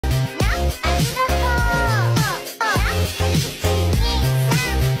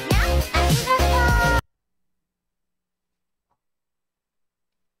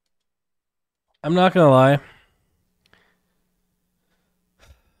I'm not gonna lie.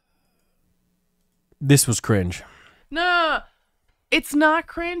 This was cringe. No, it's not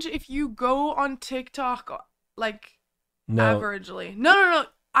cringe if you go on TikTok like No. averagely. No.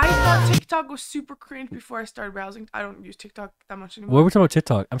 I thought TikTok was super cringe before I started browsing. I don't use TikTok that much anymore. What are we talking about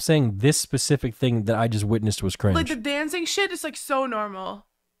TikTok? I'm saying this specific thing that I just witnessed was cringe. Like the dancing shit is like so normal.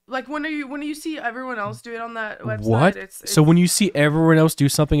 Like when you see everyone else do it on that website, What? it's So when you see everyone else do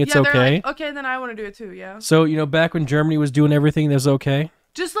something, it's yeah, they're okay? like, okay, then I want to do it too, yeah. So, back when Germany was doing everything, that was okay?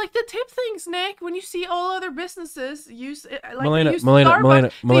 Just like the tip things, Nick. When you see all other businesses use it, like Milena, they use Milena, Starbucks. Milena,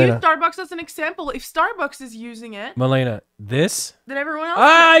 They Milena. use Starbucks as an example. If Starbucks is using it, Milena, this? then everyone else.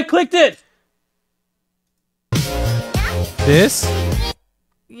 I clicked it! This?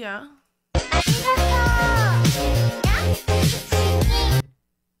 Yeah.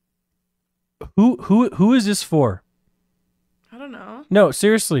 Who is this for? I don't know. No,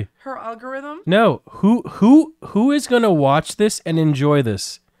 seriously. Her algorithm. No. Who is gonna watch this and enjoy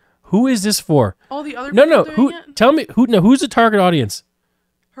this? Who is this for? All the other No, people no. doing Who? it. Tell me who? No, who's the target audience?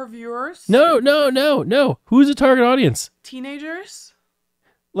 Her viewers. No. Who's the target audience? Teenagers.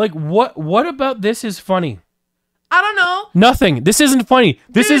 Like what? What about this is funny? I don't know. Nothing. This isn't funny.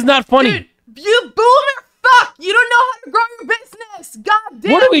 This is not funny. Dude, you boomer fuck! You don't know how to grow your business. God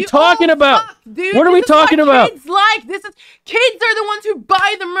damn. What are we you talking old about? fuck, dude. What are we This is talking about? Kids like this is kids are the ones who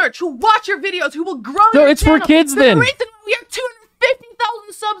buy the merch, who watch your videos, who will grow. No, your it's for channel. kids The then. reason why we have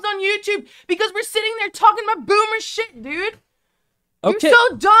 250,000 subs on YouTube because we're sitting there talking about boomer shit, dude. Okay. You're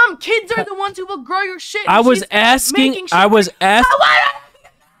so dumb. Kids are the ones who will grow your shit. I and was she's asking. making shit I was asking.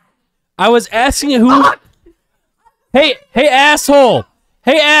 I was asking who. Hey, asshole!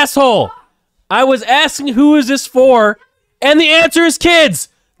 Hey, asshole! I was asking who is this for, and the answer is kids.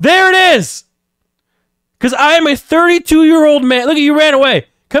 There it is. Because I am a 32-year-old man. Look at you, ran away.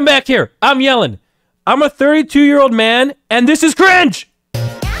 Come back here. I'm yelling. I'm a 32-year-old man, and this is cringe.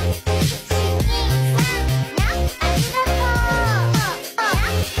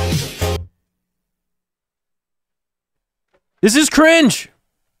 This is cringe.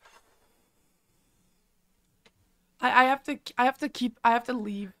 I have to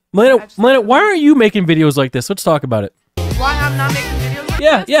leave. Milena, why aren't you making videos like this? Let's talk about it. Why I'm not making videos like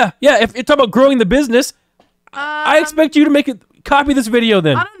Yeah, this? yeah. If you're talking about growing the business, I expect you to make it. Copy this video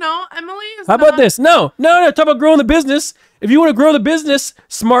then. I don't know. Emily is How about this? No. Talk about growing the business. If you want to grow the business,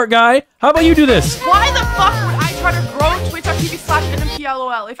 smart guy, how about you do this? Why the fuck would I try to grow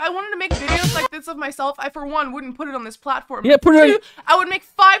twitch.tv/NMPLOL? If I wanted to make videos like this of myself, I for one wouldn't put it on this platform. Yeah, put it on. Two, I would make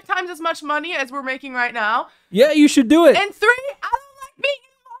 5 times as much money as we're making right now. Yeah, you should do it. And 3, I don't like being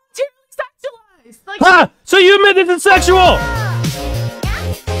involuntarily sexualized. Like, Ha! So you admit it's sexual.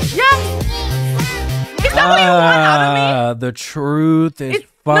 yes. Is that what you want out of me? The truth is It's-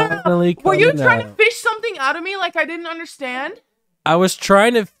 finally Were you coming trying to out. fish something out of me like I didn't understand? I was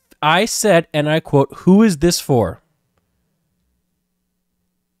trying to. I said, and I quote, "Who is this for?"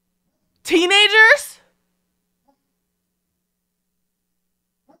 Teenagers?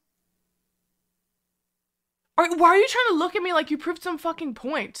 Why are you trying to look at me like you proved some fucking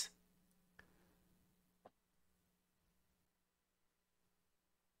point?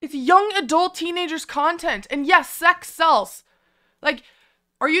 It's young adult teenagers content. And yes, sex sells. Like,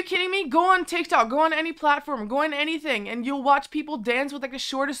 are you kidding me? Go on TikTok, go on any platform, go on anything, and you'll watch people dance with like the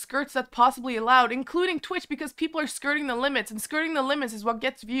shortest skirts that's possibly allowed, including Twitch, because people are skirting the limits, and skirting the limits is what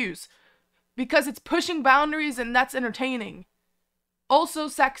gets views. Because it's pushing boundaries and that's entertaining. Also,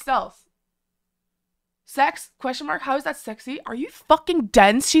 sex sells. Sex? Question mark? How is that sexy? Are you fucking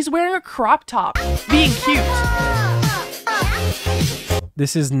dense? She's wearing a crop top. Being cute.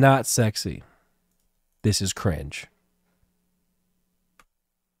 This is not sexy. This is cringe.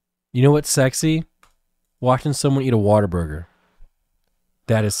 You know what's sexy? Watching someone eat a Whataburger.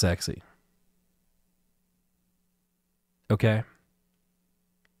 That is sexy. Okay?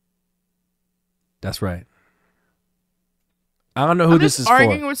 That's right. I don't know who this is for. I'm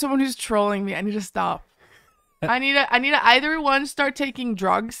arguing with someone who's trolling me. I need to stop. I need to either 1, start taking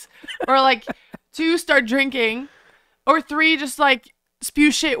drugs, or like 2, start drinking, or 3, just like spew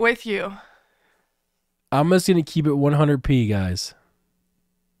shit with you. I'm just gonna keep it 100p, guys.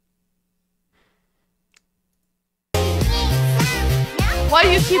 Why do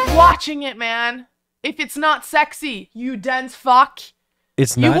you keep watching it, man? If it's not sexy, you dense fuck.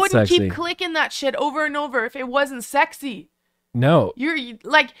 It's You not wouldn't sexy. keep clicking that shit over and over if it wasn't sexy. No,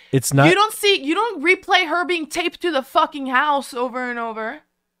 Like, it's not. you don't replay her being taped to the fucking house over and over.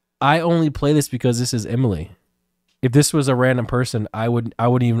 I only play this because this is Emily. If this was a random person, I wouldn't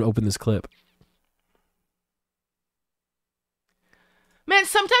even open this clip. Man,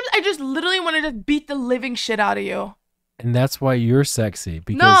 sometimes I just literally want to just beat the living shit out of you. And that's why you're sexy.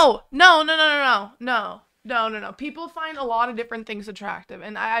 Because No. People find a lot of different things attractive,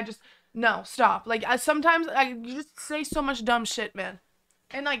 and I just no, stop. Like sometimes you just say so much dumb shit, man.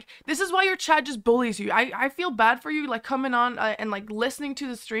 And like this is why your chat just bullies you. I feel bad for you, like coming on and like listening to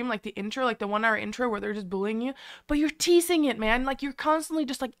the stream, like the intro, like the 1 hour intro where they're just bullying you, but you're teasing it, man. Like you're constantly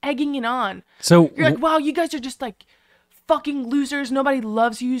just like egging it on. So you're like, wow, you guys are just like fucking losers. Nobody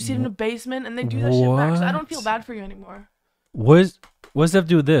loves you. You sit in a basement, and they do that shit back. So I don't feel bad for you anymore. What does that have to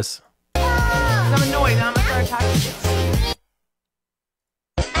do with this? 'Cause I'm annoyed, and I'm gonna start attacking you.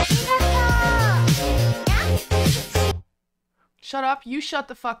 Shut up. You shut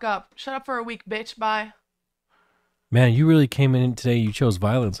the fuck up. Shut up for a week, bitch. Bye. Man, you really came in today. You chose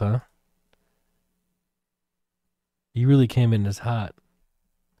violence, huh? You really came in as hot.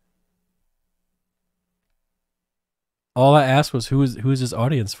 All I asked was, who is this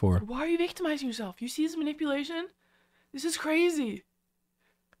audience for? Why are you victimizing yourself? You see this manipulation? This is crazy.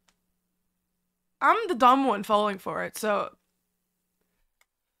 I'm the dumb one falling for it, so...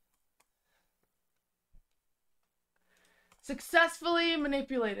 Successfully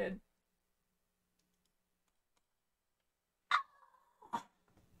manipulated.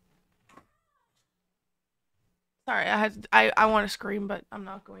 Sorry, I want to scream, but I'm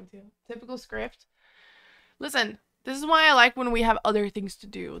not going to. Typical script. Listen, this is why I like when we have other things to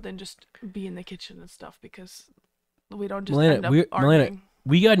do than just be in the kitchen and stuff, because we don't just end up arguing.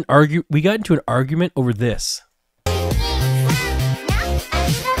 We got into an argument over this.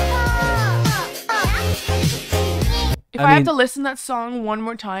 If I have to listen to that song one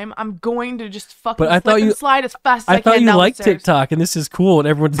more time, I'm going to just fucking slide as fast as I can. I thought you liked TikTok, and this is cool, and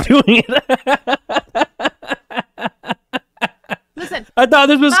everyone's doing it. Listen, I thought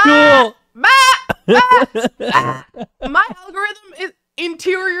this was cool. My algorithm is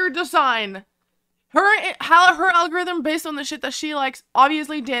interior design. Her algorithm based on the shit that she likes,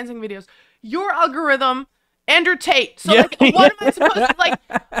 obviously dancing videos. Your algorithm, Andrew Tate. So like, what am I supposed to like?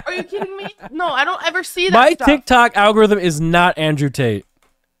 Are you kidding me? No, I don't ever see that. My stuff. TikTok algorithm is not Andrew Tate.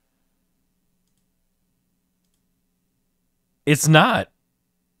 It's not.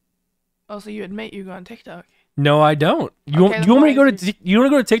 Oh, so you admit you go on TikTok? No, I don't. You want me to go to you want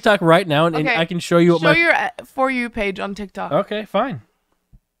to go to TikTok right now, and I can show you what show your For You page on TikTok. Okay, fine.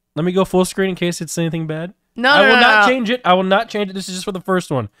 Let me go full screen in case it's anything bad. No, I will not change it. I will not change it. This is just for the first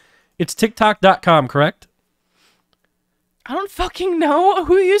one. It's TikTok.com, correct? I don't fucking know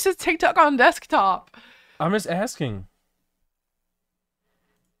who uses TikTok on desktop. I'm just asking.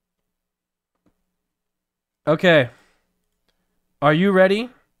 Okay. Are you ready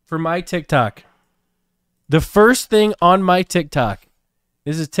for my TikTok? The first thing on my TikTok.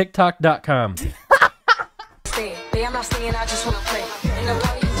 This is TikTok.com.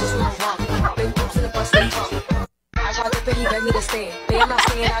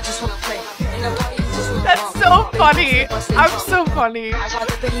 That's so funny. I'm so funny.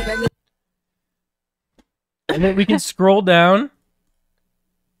 And then we can scroll down.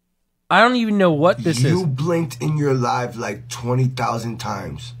 I don't even know what this is. You blinked in your life like 20,000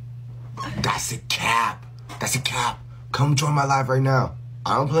 times. That's a cap. That's a cap. Come join my live right now.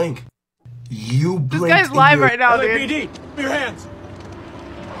 I don't blink. You blinked. This guy's live right now, dude. LAPD, show me your hands.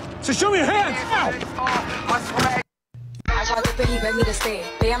 So show me your hands.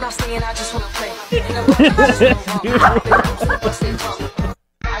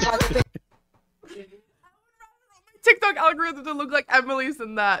 TikTok algorithm to look like Emily's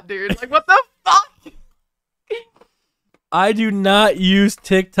and that, dude. Like, what the fuck? I do not use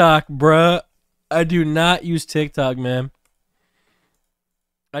TikTok, bruh. I do not use TikTok, man.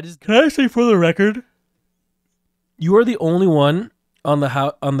 Can I say for the record, you are the only one on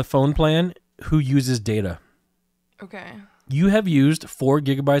the phone plan who uses data. Okay. You have used 4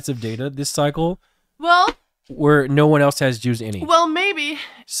 gigabytes of data this cycle. Well, where no one else has used any. Well, maybe.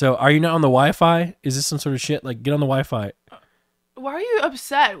 So, are you not on the Wi-Fi? Is this some sort of shit? Like, get on the Wi-Fi. Why are you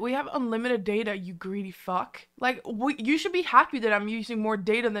upset? We have unlimited data, you greedy fuck. Like, you should be happy that I'm using more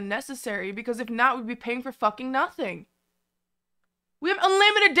data than necessary, because if not, we'd be paying for fucking nothing. We have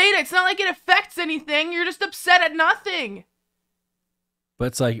unlimited data. It's not like it affects anything. You're just upset at nothing. But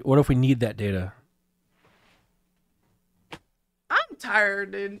it's like, what if we need that data? I'm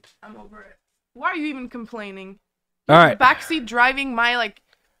tired, dude. I'm over it. Why are you even complaining? All right. Backseat driving my, like,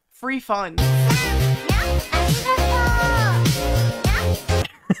 free fun.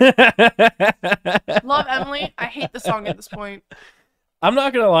 Love Emily. I hate the song at this point. I'm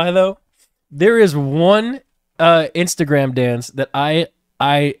not gonna lie though. There is one Instagram dance that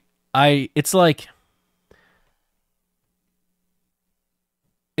it's like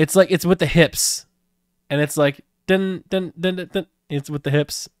It's like it's with the hips, and it's like dun dun dun dun. dun. It's with the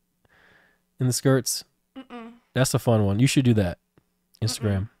hips and the skirts. That's a fun one. You should do that.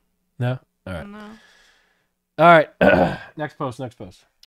 Instagram. No? All right. No. All right. Next post.